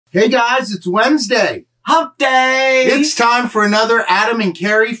Hey guys, it's Wednesday. Hump day! It's time for another Adam and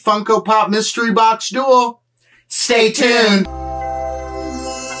Carrie Funko Pop Mystery Box Duel. Stay tuned.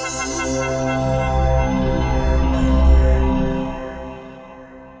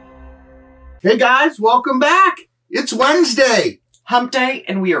 Hey guys, welcome back. It's Wednesday. Hump day,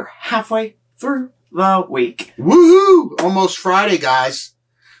 and we are halfway through the week. Woohoo! Almost Friday, guys.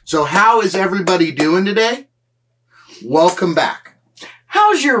 So how is everybody doing today? Welcome back.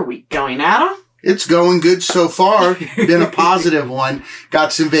 How's your week going, Adam? It's going good so far. Been a positive one.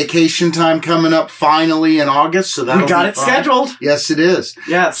 Got some vacation time coming up finally in August, so that'll be fun. We got it scheduled. Yes, it is.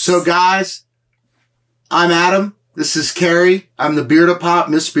 Yes. So, guys, I'm Adam. This is Carrie. I'm the BeardofPOP,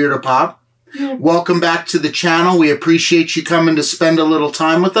 Miss BeardofPOP. Yeah. Welcome back to the channel. We appreciate you coming to spend a little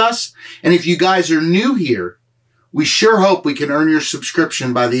time with us. And if you guys are new here, we sure hope we can earn your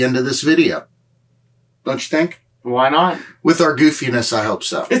subscription by the end of this video. Don't you think? Why not? With our goofiness, I hope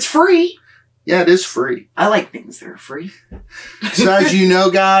so. It's free. Yeah, it is free. I like things that are free. So as you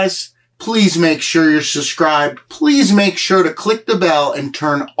know, guys, please make sure you're subscribed. Please make sure to click the bell and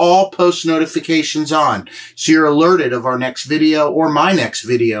turn all post notifications on so you're alerted of our next video or my next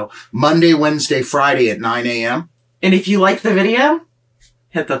video, Monday, Wednesday, Friday at 9 a.m. And if you like the video,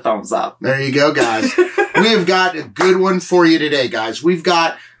 hit the thumbs up. There you go, guys. We have got a good one for you today, guys. We've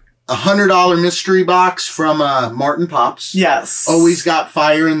got a $100 mystery box from Martin Pops. Yes. Always got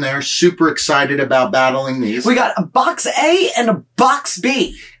fire in there. Super excited about battling these. We got a box A and a box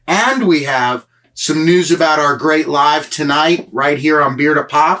B. And we have some news about our great live tonight right here on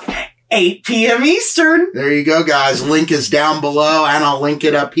BeardofPOP. 8 p.m. Eastern. There you go, guys. Link is down below, and I'll link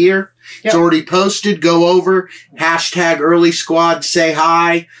it up here. Yep. It's already posted. Go over. Hashtag Early Squad. Say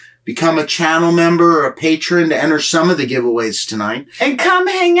hi. Become a channel member or a patron to enter some of the giveaways tonight. And come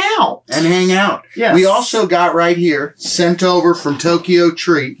hang out. And hang out. Yes. We also got right here, sent over from Tokyo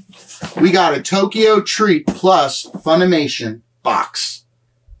Treat. We got a Tokyo Treat plus Funimation box.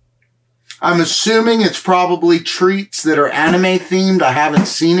 I'm assuming it's probably treats that are anime themed. I haven't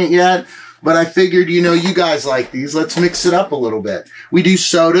seen it yet. But I figured, you know, you guys like these. Let's mix it up a little bit. We do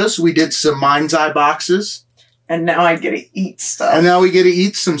sodas. We did some Mind's Eye boxes. And now I get to eat stuff. And now we get to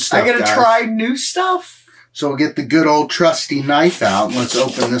eat some stuff, I get to try new stuff. So we'll get the good old trusty knife out. And let's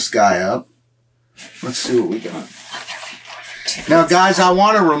open this guy up. Let's see what we got. Now, guys, I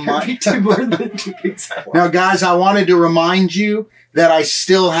want to remind... Now, guys, I wanted to remind you that I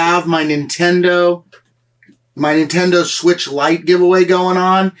still have my Nintendo Switch Lite giveaway going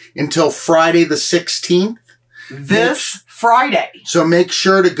on until Friday the 16th. This Friday. So make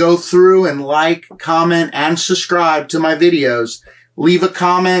sure to go through and like, comment, and subscribe to my videos. Leave a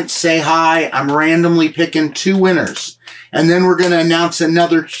comment, say hi. I'm randomly picking 2 winners. And then we're going to announce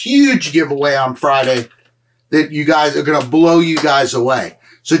another huge giveaway on Friday that you guys are going to blow you guys away.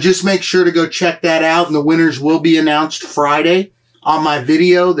 So just make sure to go check that out. And the winners will be announced Friday on my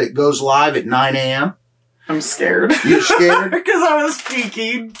video that goes live at 9 a.m. I'm scared. You're scared? Because I was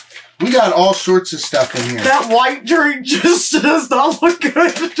peeking. We got all sorts of stuff in here. That white drink just does not look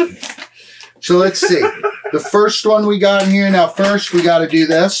good. So let's see. The first one we got in here. Now, first, we got to do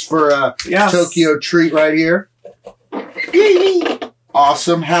this for yes. Tokyo Treat right here.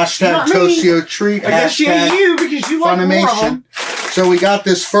 Awesome. Hashtag Tokyo Treat. I guess you because you like more of them. So we got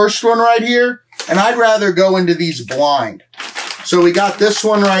this first one right here. And I'd rather go into these blind. So we got this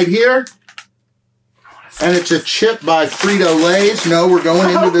one right here. And it's a chip by Frito-Lay's. No, we're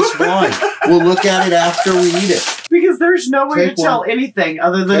going into this blind. We'll look at it after we eat it. Because there's no way to tell anything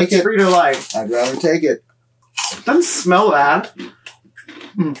other than it's Frito-Lay. I'd rather take it. Doesn't smell bad.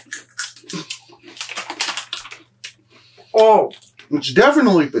 Oh. It's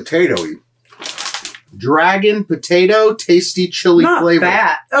definitely potato-y. Dragon potato, tasty chili flavor. Not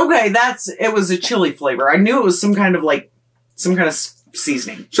bad. Okay, it was a chili flavor. I knew it was some kind of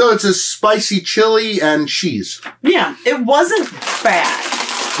seasoning. So it's a spicy chili and cheese. Yeah, it wasn't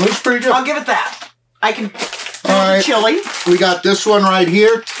bad. It was pretty good. I'll give it that. I can chili. We got this one right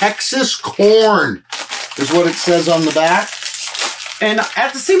here. Texas corn is what it says on the back. And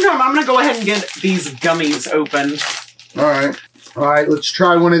at the same time, I'm going to go ahead and get these gummies open. All right. All right, let's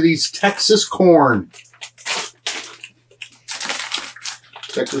try one of these Texas corn.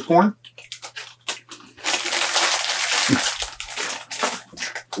 Texas corn?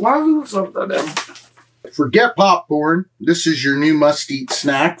 Why do you something in? Forget popcorn. This is your new must-eat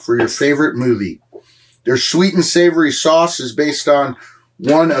snack for your favorite movie. Their sweet and savory sauce is based on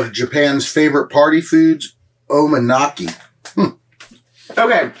one of Japan's favorite party foods, omanaki.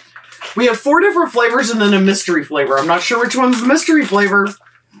 Okay. We have 4 different flavors and then a mystery flavor. I'm not sure which one's the mystery flavor.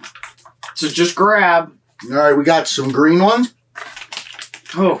 So just grab. All right, we got some green ones.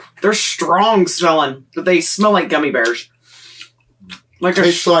 Oh, they're strong smelling, but they smell like gummy bears. Like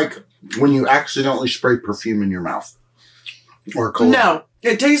tastes like when you accidentally spray perfume in your mouth. Or cologne. No,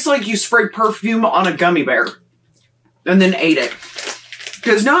 it tastes like you sprayed perfume on a gummy bear and then ate it.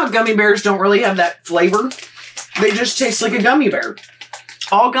 Because now gummy bears don't really have that flavor. They just taste like a gummy bear.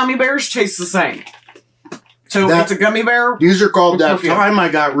 All gummy bears taste the same. So it's a gummy bear. These are called that perfume. Time I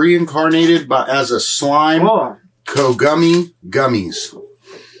got reincarnated as a slime. Oh. Kogummi gummies.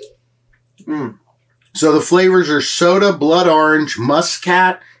 So the flavors are soda, blood orange,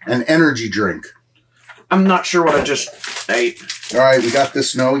 muscat, and energy drink. I'm not sure what I just ate. All right, we got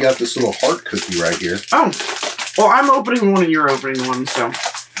this. No, we got this little heart cookie right here. Oh, well, I'm opening one and you're opening one, so.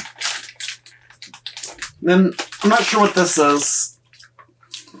 Then I'm not sure what this is.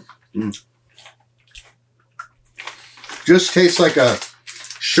 Just tastes like a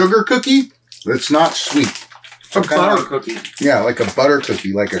sugar cookie. It's not sweet. A butter cookie. Yeah, like a butter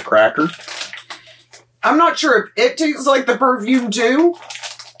cookie, like a cracker. I'm not sure if it tastes like the perfume too,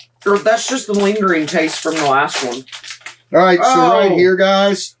 or if that's just the lingering taste from the last one. All right, so right here,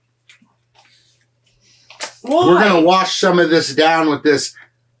 guys, we're going to wash some of this down with this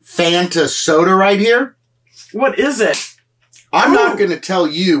Fanta soda right here. What is it? I'm not going to tell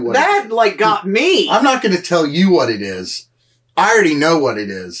you what that got me. I'm not going to tell you what it is. I already know what it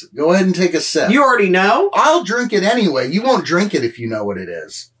is. Go ahead and take a sip. You already know? I'll drink it anyway. You won't drink it if you know what it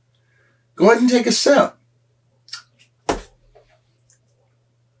is. Go ahead and take a sip.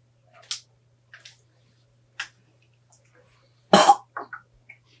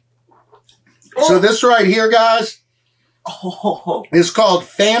 So this right here, guys, is called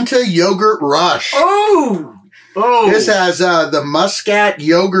Fanta Yogurt Rush. Oh! This has the muscat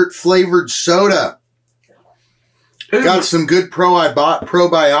yogurt flavored soda. Ooh. Got some good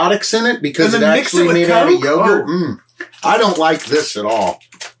probiotics in it because it actually made out of yogurt. Oh. I don't like this at all.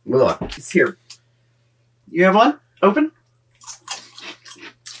 Ugh. It's here. You have one? Open?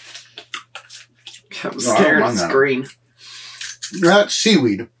 I'm scared it's green. That's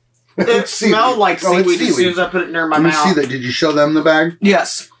seaweed. It smelled like seaweed as soon as I put it near my mouth. Let me see that. Did you show them the bag?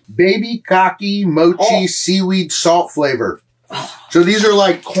 Yes. Baby Kaki Mochi Seaweed Salt flavor. So these are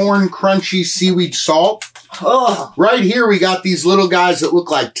like corn crunchy seaweed salt. Right here we got these little guys that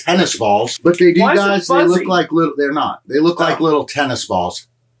look like tennis balls. But they do, guys, they look like little, they're not. They look like little tennis balls.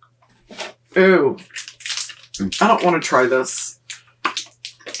 Ooh. I don't want to try this.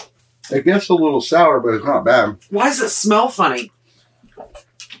 It gets a little sour, but it's not bad. Why does it smell funny?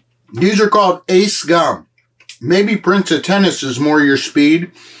 These are called Ace Gum. Maybe Prince of Tennis is more your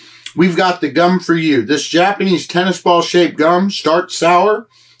speed. We've got the gum for you. This Japanese tennis ball shaped gum starts sour,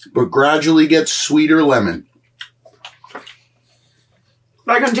 but gradually gets sweeter lemon.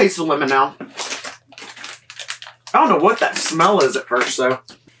 I can taste the lemon now. I don't know what that smell is at first, though.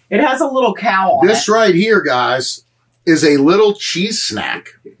 It has a little cow on it. This right here, guys, is a little cheese snack.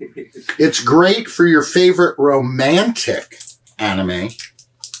 It's great for your favorite romantic anime.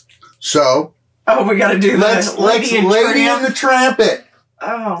 So, we gotta do let's Lady and the Tramp it.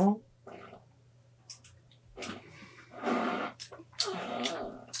 Oh.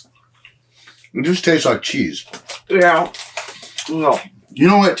 It just tastes like cheese. Yeah. No. You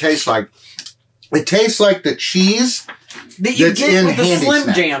know what it tastes like? It tastes like the cheese that you get with the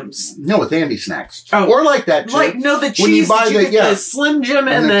Slim Jams. No, with Handy Snacks. Oh. Or like that, too. Like, no, the cheese. When you buy the Slim Jim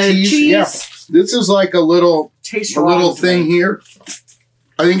and the cheese. Yeah. This is like a little thing here.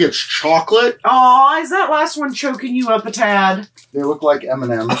 I think it's chocolate. Aw, is that last one choking you up a tad? They look like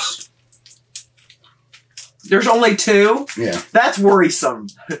M&Ms. There's only two? Yeah. That's worrisome.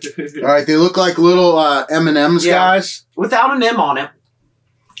 All right, they look like little M&Ms, guys. Without an M on it.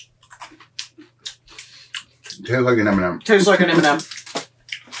 Tastes like an M&M. Tastes like an M&M.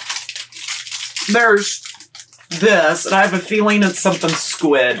 There's this, and I have a feeling it's something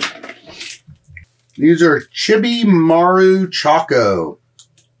squid. These are Chibi Maru Choco.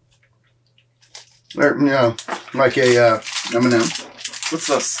 They're, you know, like a M&M. What's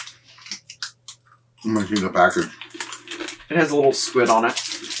this? I'm going to see the package. It has a little squid on it.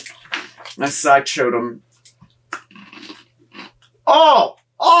 I sideshowed him. Oh!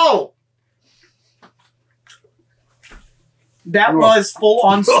 Oh! That was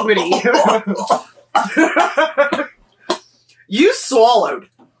full-on squiddy. You swallowed.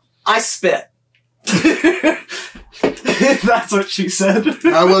 I spit. That's what she said.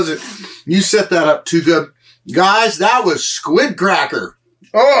 I wasn't. You set that up too good. Guys, that was squid cracker.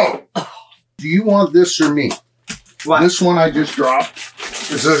 Oh! Do you want this or me? What? This one I just dropped.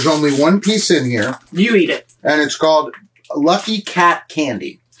 There's only one piece in here. You eat it. And it's called Lucky Cat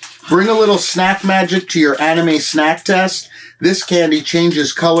Candy. Bring a little snack magic to your anime snack test. This candy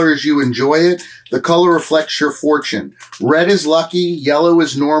changes color as you enjoy it. The color reflects your fortune. Red is lucky, yellow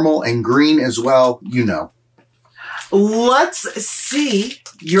is normal, and green as well, you know. Let's see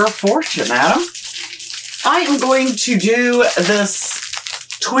your fortune, Adam. I am going to do this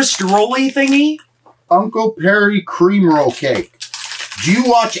twist rolly thingy. Uncle Perry cream roll cake. Do you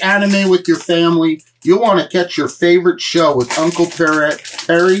watch anime with your family? You'll want to catch your favorite show with Uncle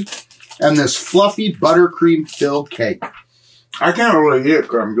Perry and this fluffy buttercream filled cake. I can't really eat it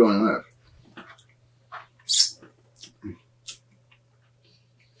because I'm doing this.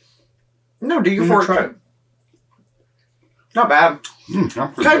 No, do your fortune. Not bad.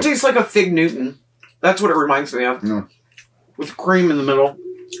 Kind of tastes like a Fig Newton. That's what it reminds me of. No. With cream in the middle.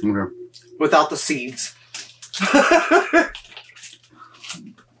 Okay. Without the seeds.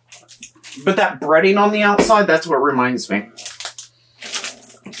 But that breading on the outside, that's what reminds me.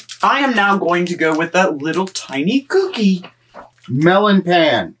 I am now going to go with that little tiny cookie. Melon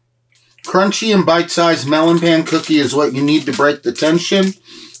pan. Crunchy and bite-sized melon pan cookie is what you need to break the tension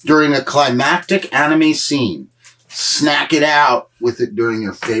during a climactic anime scene. Snack it out with it during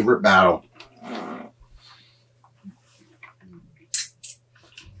your favorite battle.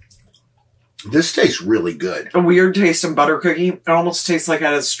 This tastes really good. A weird taste in butter cookie. It almost tastes like it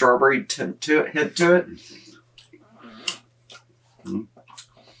has a strawberry tint to it, hint to it.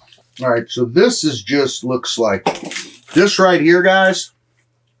 All right, so this is just looks like this right here, guys.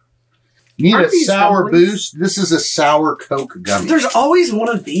 Need a sour boost. This is a sour Coke gummy. There's always one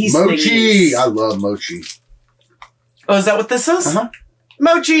of these mochi. things. I love mochi. Oh, is that what this is? Uh-huh.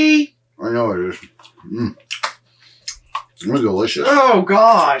 Mochi. I know it is. It's delicious. Oh,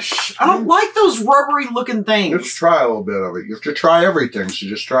 gosh. I don't like those rubbery looking things. Let's try a little bit of it. You have to try everything, so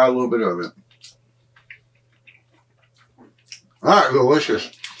just try a little bit of it. All right, delicious.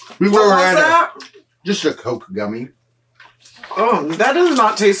 We've What was that? Just a Coke gummy. Oh, that does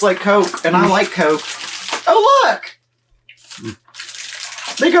not taste like Coke, and I like Coke. Oh, look!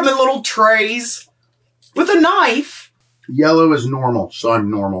 They come in little trays with a knife. Yellow is normal, so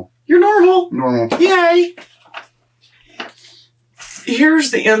I'm normal. You're normal. Normal. Yay! Here's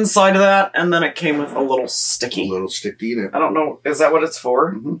the inside of that, and then it came with a little sticky. A little stick to eat it. I don't know. Is that what it's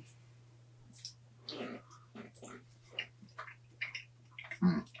for? Mm-hmm.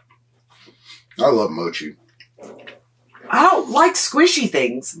 I love mochi. I don't like squishy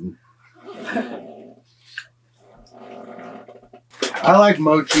things. I like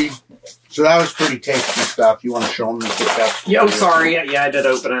mochi. So that was pretty tasty stuff. You want to show them the Kit Kat? Yeah, sorry. Yeah, I did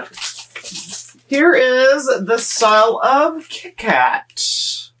open it. Here is the style of Kit Kat.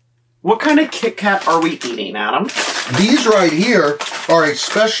 What kind of Kit Kat are we eating, Adam? These right here are a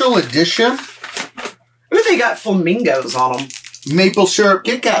special edition. Ooh, they got flamingos on them. Maple syrup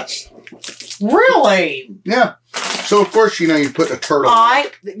Kit Kats. Really? Yeah. So, of course, you know, you put a turtle.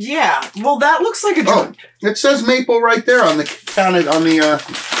 Yeah. Well, that looks like a Oh, it says maple right there on the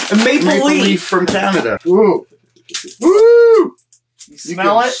maple leaf from Canada. Woo. Woo! You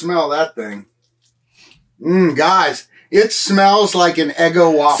smell it? Smell that thing. Guys, it smells like an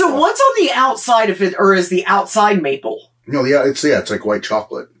Eggo waffle. So what's on the outside of it, or is the outside maple? No, yeah, it's like white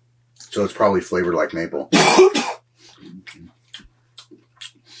chocolate. So it's probably flavored like maple.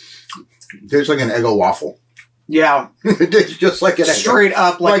 It tastes like an Eggo waffle. Yeah. It tastes just like an Eggo. Straight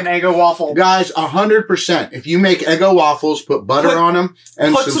up like an Eggo waffle. Guys, 100%. If you make Eggo waffles, put butter on them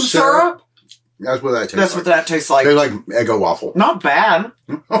and put some syrup. That's what that tastes like. That's what that tastes like. They're like Eggo waffle. Not bad.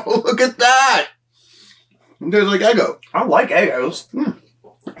 Oh, look at that. It tastes like Eggo. I like Eggos.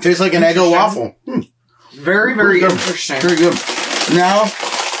 It tastes like an Eggo waffle. Very, very interesting. Very good. Now,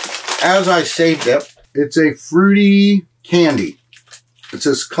 as I saved it, it's a fruity candy. It's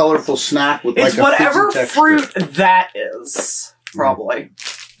this colorful snack with like a whatever texture. fruit that is, probably.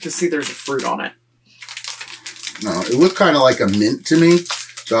 Because see, there's a fruit on it. No, it looked kind of like a mint to me.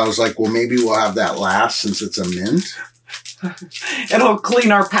 So I was like, well, maybe we'll have that last since it's a mint. It'll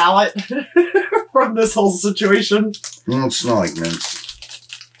clean our palate from this whole situation. It don't smell like mint.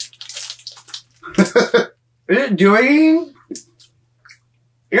 It doing?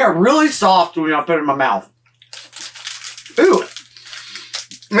 It got really soft when I put it in my mouth. Ooh.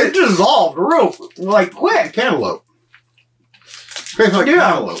 It dissolved real, like, quick. Cantaloupe. Tastes like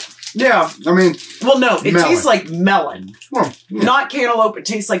cantaloupe. Yeah. I mean, well, no, it melon. tastes like melon. Well, yeah. Not cantaloupe, it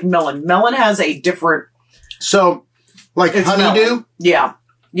tastes like melon. Melon has a different... So, like it's honeydew? Melon. Yeah.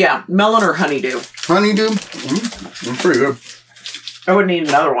 Yeah, melon or honeydew. Honeydew? That's pretty good. I would need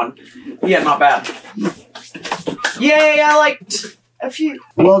another one. Yeah, not bad. Yay, I liked a few.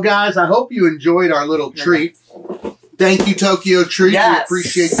 Well, guys, I hope you enjoyed our little treat. Thank you, Tokyo Treat. Yes. We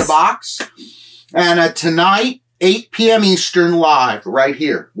appreciate the box. And tonight, 8 p.m. Eastern, live, right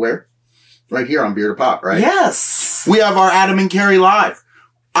here. Where? Right here on Beard of Pop, right? Yes. We have our Adam and Carrie live.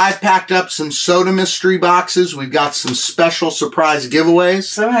 I've packed up some soda mystery boxes. We've got some special surprise giveaways.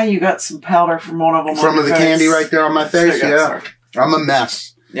 Somehow you got some powder from one of them. From the candy right there on my face. Yeah. I'm a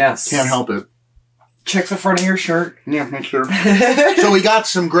mess. Yes. Can't help it. Check the front of your shirt. Yeah, make sure. So we got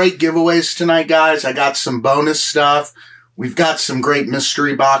some great giveaways tonight, guys. I got some bonus stuff. We've got some great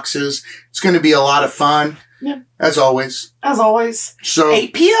mystery boxes. It's going to be a lot of fun. Yeah. As always. As always. So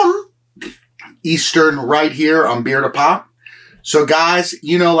 8 p.m. Eastern right here on Beard of Pop. So guys,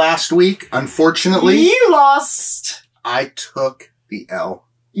 you know, last week, unfortunately, you lost. I took the L.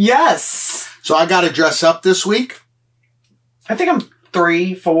 Yes. So I got to dress up this week. I think I'm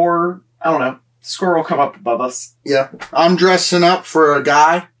 3, 4. I don't know. Score will come up above us. Yeah. I'm dressing up for a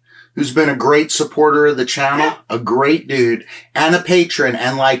guy who's been a great supporter of the channel, a great dude, and a patron,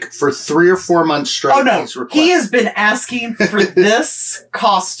 and like for 3 or 4 months straight. Oh no, he has been asking for this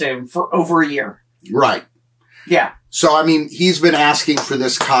costume for over a year. Right. Yeah. So, I mean, he's been asking for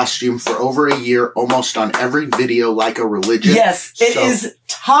this costume for over a year, almost on every video like a religion. Yes, it is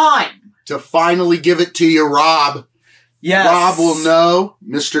time to finally give it to you, Rob. Yes. Rob will know,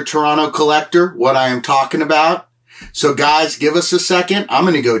 Mr. Toronto Collector, what I am talking about. So, guys, give us a second. I'm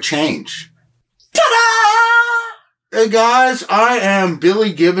going to go change. Ta-da! Hey, guys, I am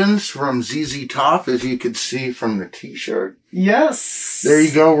Billy Gibbons from ZZ Top, as you can see from the t-shirt. Yes. There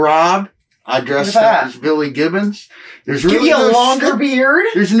you go, Rob. I dressed up as Billy Gibbons. There's really give you a longer beard.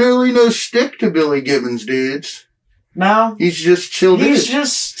 There's nearly no stick to Billy Gibbons, dudes. No. He's just chill dude. He's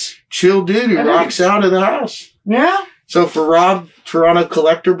just chill dude who rocks out of the house. Yeah. So for Rob, Toronto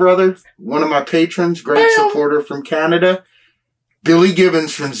Collector brother, one of my patrons, great supporter from Canada, Billy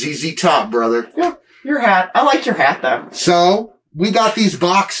Gibbons from ZZ Top, brother. Yeah. Your hat. I like your hat, though. So we got these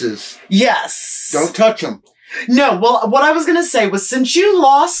boxes. Yes. Don't touch them. No, well, what I was going to say was, since you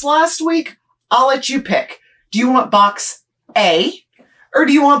lost last week, I'll let you pick. Do you want box A or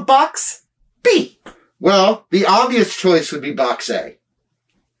do you want box B? Well, the obvious choice would be box A.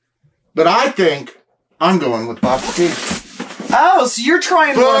 But I think I'm going with box B. Oh, so you're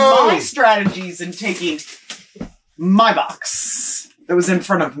trying one of my strategies and taking my box that was in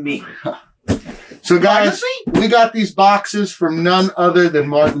front of me. So, guys, we got these boxes from none other than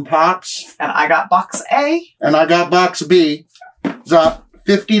Martin Pops. And I got box A. And I got box B. It's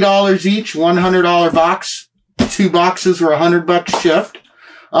 $50 each, $100 box. 2 boxes were $100 shipped.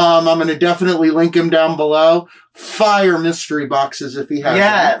 I'm going to definitely link him down below. Fire mystery boxes if he has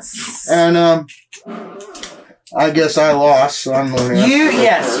Yes. them. And I guess I lost, so I'm going to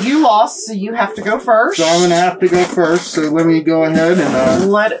Yes, you lost, so you have to go first. So I'm going to have to go first. So let me go ahead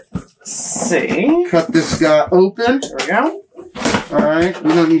and let it see. Cut this guy open. There we go. All right.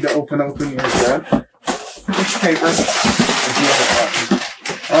 We don't need to open yours yet. Which paper?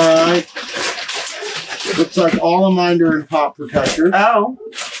 All right. Looks like all of mine are in pop protectors. Oh.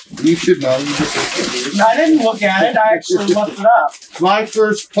 You should know. You just I didn't look at it. I actually looked it up. My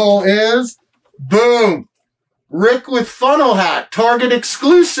first pull is, boom, Rick with funnel hat, Target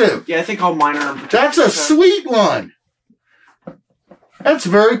exclusive. Yeah, I think all mine are. That's a sweet one. That's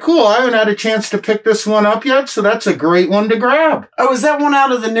very cool. I haven't had a chance to pick this one up yet, so that's a great one to grab. Oh, is that one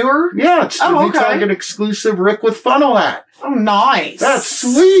out of the newer? Yeah, it's the new Target exclusive Rick with funnel hat. Oh, nice. That's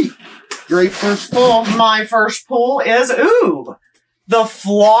sweet. Great first pull. My first pull is, the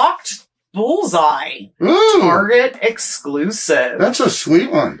flocked bullseye. Ooh. Target exclusive. That's a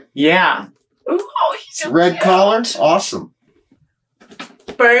sweet one. Yeah. Ooh, oh, he's so red cute. collar. Awesome.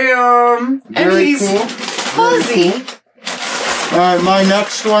 Bam. Very and he's cool. fuzzy. Very cool. All right, my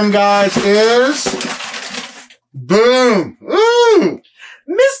next one, guys, is boom. Ooh.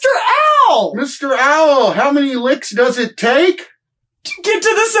 Mr. Owl. Mr. Owl. How many licks does it take to get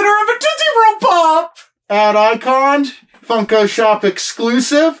to the center of a Tootsie Roll Pop? Add icon. Funko Shop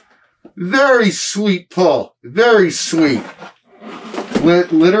exclusive. Very sweet pull. Very sweet.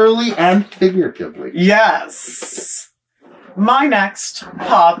 Literally and figuratively. Yes. My next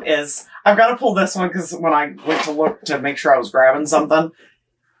pop is, I've got to pull this one because when I went to look to make sure I was grabbing something,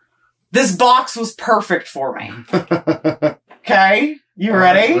 this box was perfect for me. Okay? You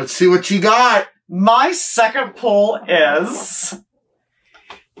ready? Let's see what you got. My second pull is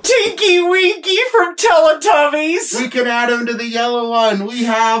Tinky Winky from Teletubbies. We can add him to the yellow one. We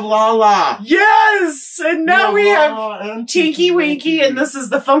have Lala. Yes! And now we have Tinky Winky, and this is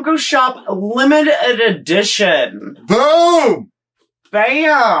the Funko Shop Limited Edition. Boom!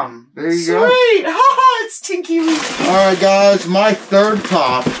 Bam! There you go. Sweet! Haha, it's Tinky Winky. Alright, guys, my third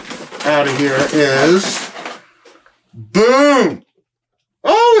pop out of here is Boom!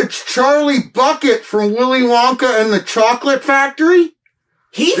 Oh, it's Charlie Bucket from Willy Wonka and the Chocolate Factory.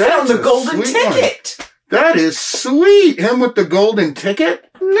 He found the golden ticket. That is sweet. Him with the golden ticket.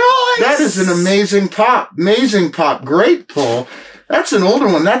 Nice. That is an amazing pop. Amazing pop. Great pull. That's an older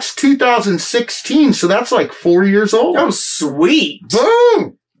one. That's 2016, so that's like 4 years old. Oh, sweet.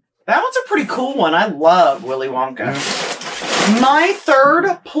 Boom! That one's a pretty cool one. I love Willy Wonka. My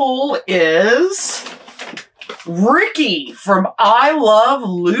third pull is Ricky from I Love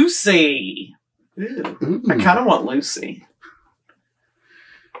Lucy. Ooh. I kind of want Lucy.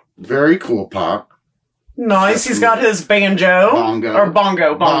 Very cool pop. Nice. He's got his banjo.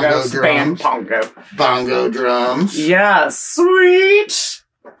 Bongo drums. Bongo drums. Yeah, sweet.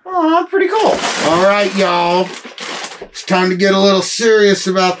 Oh, pretty cool. All right, y'all. It's time to get a little serious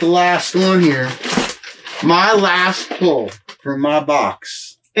about the last one here. My last pull from my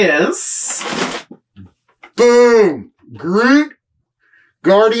box is... Boom! Groot,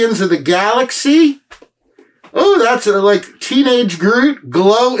 Guardians of the Galaxy. Oh, that's a, like, Teenage Groot,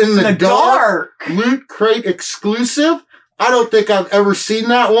 glow in the dark. Loot Crate exclusive. I don't think I've ever seen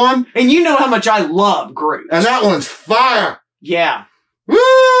that one. And you know how much I love Groot. And that one's fire. Yeah.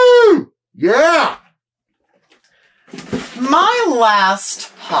 Woo! Yeah! My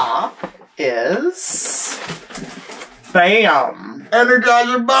last pop is... Bam!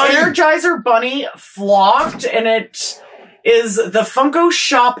 Energizer Bunny! Energizer Bunny flocked, and it is the Funko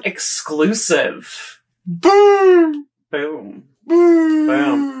Shop exclusive. Boom! Boom. Boom!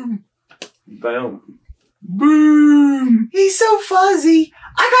 Boom. Boom. Boom! He's so fuzzy.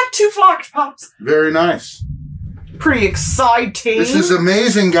 I got 2 flocked pops. Very nice. Pretty exciting. This is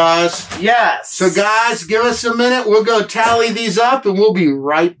amazing, guys. Yes. So, guys, give us a minute. We'll go tally these up, and we'll be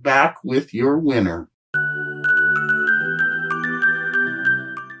right back with your winner.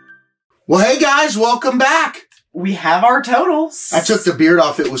 Well, hey, guys, welcome back. We have our totals. I took the beard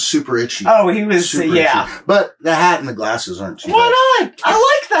off. It was super itchy. Oh, he was, super yeah. itchy. But the hat and the glasses aren't too bad. Why not?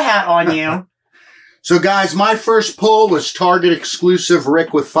 I like the hat on you. So, guys, my first pull was Target exclusive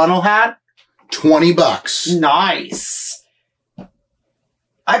Rick with funnel hat. $20. Nice.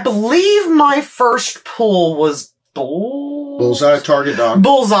 I believe my first pull was Bullseye Target dog.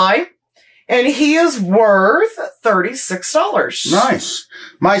 Bullseye. And he is worth $36. Nice.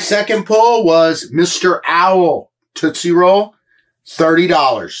 My second pull was Mr. Owl Tootsie Roll.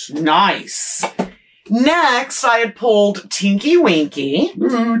 $30. Nice. Next, I had pulled Tinky Winky.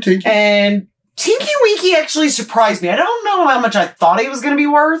 Ooh, Tinky. And Tinky Winky actually surprised me. I don't know how much I thought he was going to be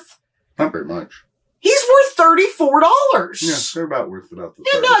worth. Not very much. He's worth $34. Yeah, they're about worth about the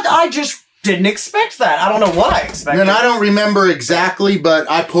And I just didn't expect that. I don't know what I expected. And I don't remember exactly, but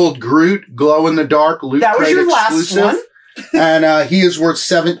I pulled Groot, glow in the dark, Loot That was Crate your exclusive, last one? And he is worth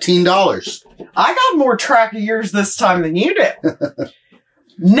 $17. I got more track of yours this time than you did.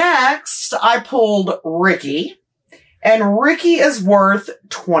 Next, I pulled Ricky. And Ricky is worth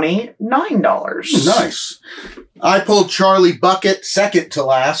 $29. Nice. I pulled Charlie Bucket, second to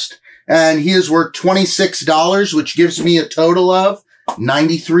last. And he is worth $26, which gives me a total of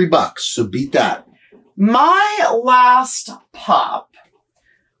 $93. So beat that. My last pop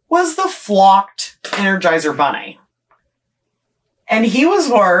was the flocked Energizer Bunny. And he was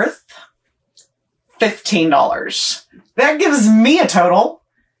worth $15. That gives me a total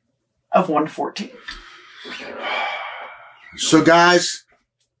of $114. So guys,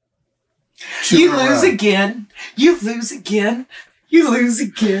 you lose again. You lose again. You lose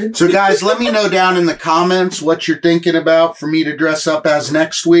again. So guys, let me know down in the comments what you're thinking about for me to dress up as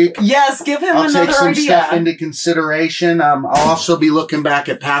next week. Yes, give him another idea. I'll take some stuff into consideration. I'll also be looking back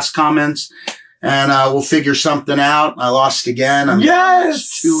at past comments, and we'll figure something out. I lost again.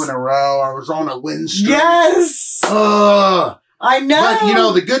 Yes! 2 in a row. I was on a win streak. Yes! I know. But, you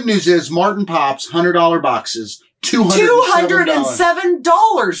know, the good news is Martin Pop's $100 boxes.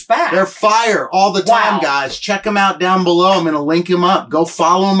 $207 back. They're fire all the time, guys. Check them out down below. I'm going to link him up. Go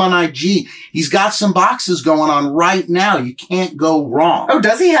follow him on IG. He's got some boxes going on right now. You can't go wrong. Oh,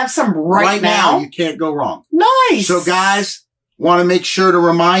 does he have some right now? You can't go wrong. Nice. So, guys, want to make sure to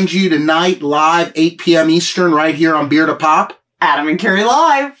remind you tonight, live, 8 p.m. Eastern, right here on Beard of Pop. Adam and Carrie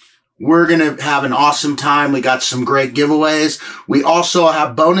Live. We're going to have an awesome time. We got some great giveaways. We also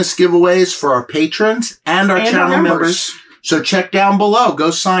have bonus giveaways for our patrons and our channel members. So check down below. Go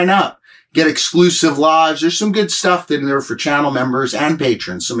sign up. Get exclusive lives. There's some good stuff in there for channel members and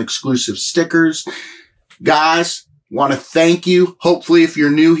patrons. Some exclusive stickers. Guys, want to thank you. Hopefully, if you're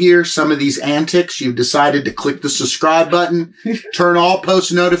new here, some of these antics, you've decided to click the subscribe button, turn all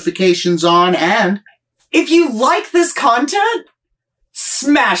post notifications on, and if you like this content,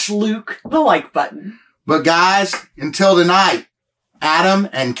 smash Luke the like button. But guys, until tonight, Adam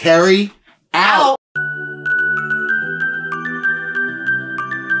and Carrie out.